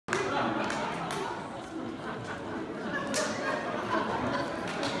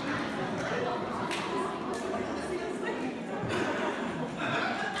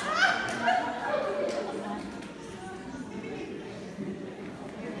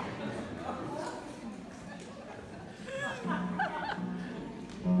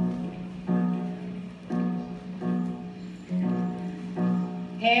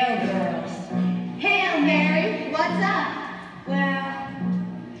Hail, girls. Hail, Mary. What's up? Well,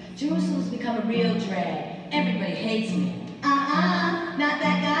 Jerusalem's become a real drag. Everybody hates me. Not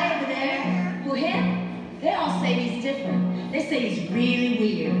that guy over there. Who, him? They all say he's different. They say he's really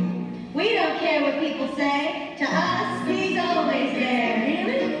weird. We don't care what people say. To us, he's always there.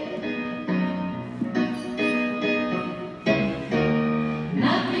 Really?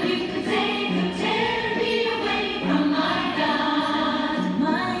 Nothing you could say could tear me away from my God.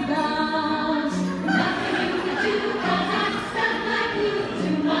 My God. Nothing you could do, 'cause I'm stuck like glue to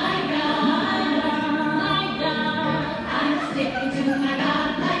my God. My God. I'm sticking to my God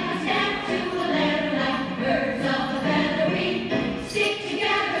like a stamp to a letter, like birds of a feather. We stick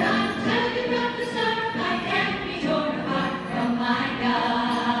together. I'm tugging from the start. I can't be torn apart from my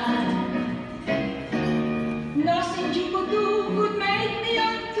God. Nothing you could do could make me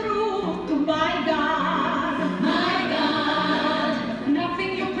untrue to my God. My God.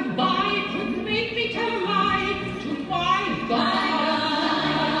 Nothing you could buy could make me turn life to my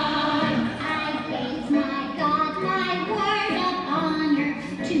God. I place my God, my word of honor,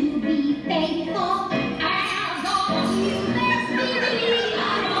 to be faithful. As all you best believe,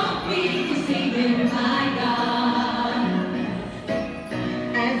 I won't be deceiving my God.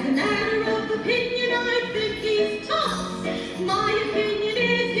 As a matter of opinion, I think he's tough. My opinion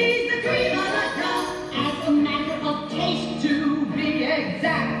is he's the cream of the crop. as a matter of taste, To be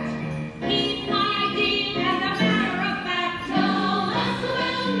exact, he's my dear. As a matter of fact, No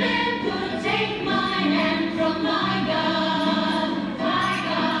muscle-bound man could take my hand from my God. My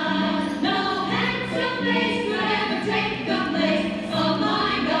God. No handsome face could ever take the place of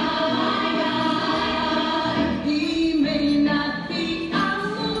my God. My God. he may not be a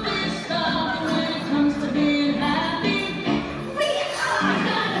movie star, but when it comes to being happy, We are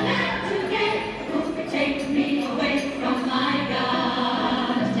not a man today who could take me away from my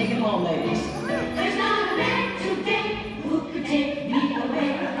God. let's take it home, ladies. There's not a man today who could take me away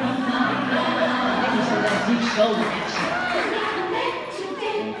from my God. Give me some of that deep shoulder action.